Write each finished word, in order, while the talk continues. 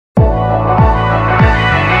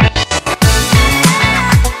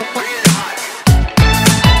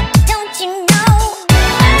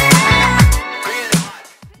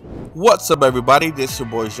What's up, everybody? This is your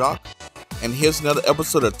boy Jacques, and here's another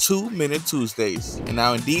episode of 2 Minute Tuesdays. And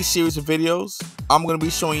now in these series of videos, I'm going to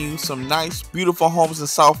be showing you some nice, beautiful homes in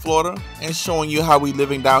South Florida and showing you how we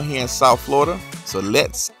living down here in South Florida. So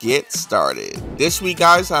let's get started. This week,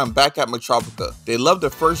 guys, I'm back at Metropica. They loved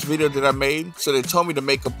the first video that I made, so they told me to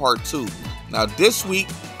make a part 2. Now this week,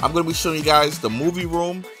 I'm going to be showing you guys the movie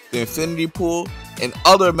room, the infinity pool, and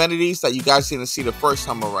other amenities that you guys didn't see the first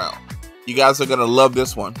time around. You guys are going to love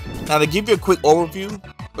this one. Now, to give you a quick overview,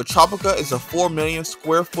 Metropica is a 4 million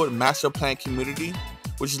square foot master plan community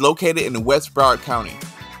which is located in West Broward County.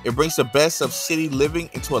 It brings the best of city living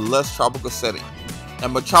into a less tropical setting.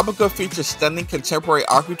 And Metropica features stunning contemporary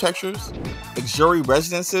architectures, luxury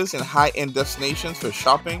residences, and high-end destinations for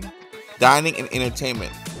shopping, dining, and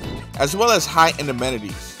entertainment, as well as high-end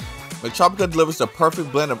amenities. Metropica delivers the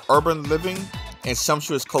perfect blend of urban living and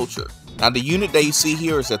sumptuous culture. Now, the unit that you see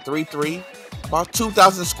here is a 3-3, about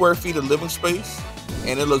 2,000 square feet of living space,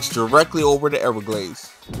 and it looks directly over the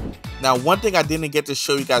Everglades. Now, one thing I didn't get to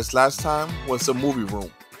show you guys last time was the movie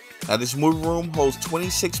room. Now, this movie room holds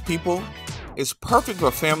 26 people. It's perfect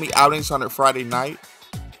for family outings on a Friday night,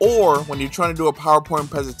 or when you're trying to do a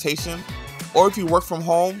PowerPoint presentation, or if you work from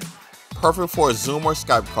home, perfect for a Zoom or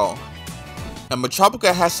Skype call. And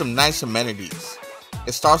Metropica has some nice amenities.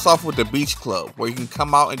 It starts off with the beach club, where you can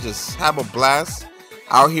come out and just have a blast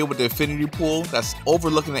out here with the infinity pool that's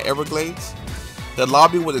overlooking the Everglades, the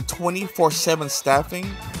lobby with a 24/7 staffing,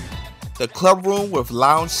 the club room with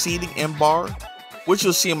lounge seating and bar, which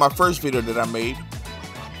you'll see in my first video that I made,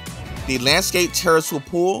 the landscape terrace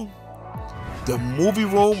pool, the movie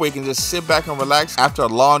room where you can just sit back and relax after a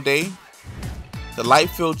long day, the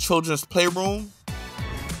light-filled children's playroom,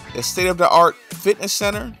 the state-of-the-art fitness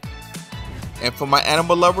center, and for my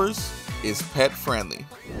animal lovers, it's pet friendly.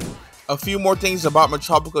 A few more things about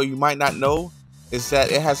Metropica you might not know is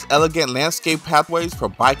that it has elegant landscape pathways for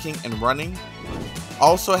biking and running.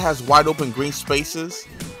 Also, it has wide open green spaces,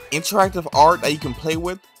 interactive art that you can play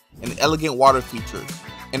with, and elegant water features,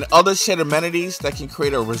 and other shared amenities that can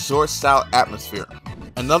create a resort-style atmosphere.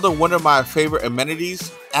 Another one of my favorite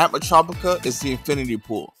amenities at Metropica is the infinity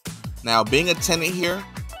pool. Now, being a tenant here,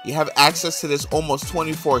 you have access to this almost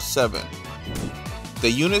 24/7. The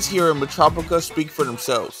units here in Metropica speak for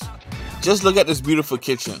themselves. Just look at this beautiful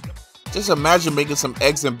kitchen. Just imagine making some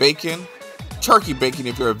eggs and bacon, turkey bacon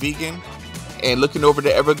if you're a vegan, and looking over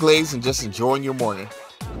the Everglades and just enjoying your morning.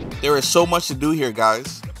 There is so much to do here,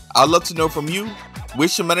 guys. I'd love to know from you,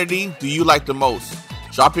 which amenity do you like the most?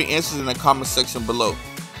 Drop your answers in the comment section below.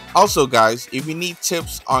 Also, guys, if you need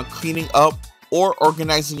tips on cleaning up or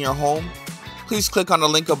organizing your home, please click on the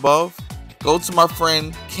link above. Go to my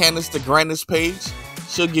friend Candace the Grandest page.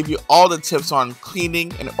 She'll give you all the tips on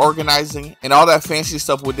cleaning and organizing and all that fancy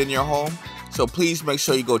stuff within your home. So please make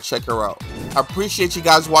sure you go check her out. I appreciate you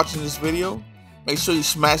guys watching this video. Make sure you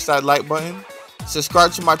smash that like button.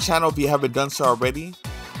 Subscribe to my channel if you haven't done so already.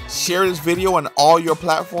 Share this video on all your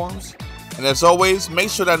platforms. And as always, make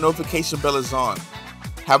sure that notification bell is on.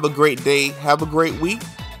 Have a great day. Have a great week.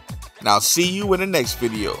 And I'll see you in the next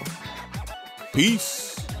video. Peace.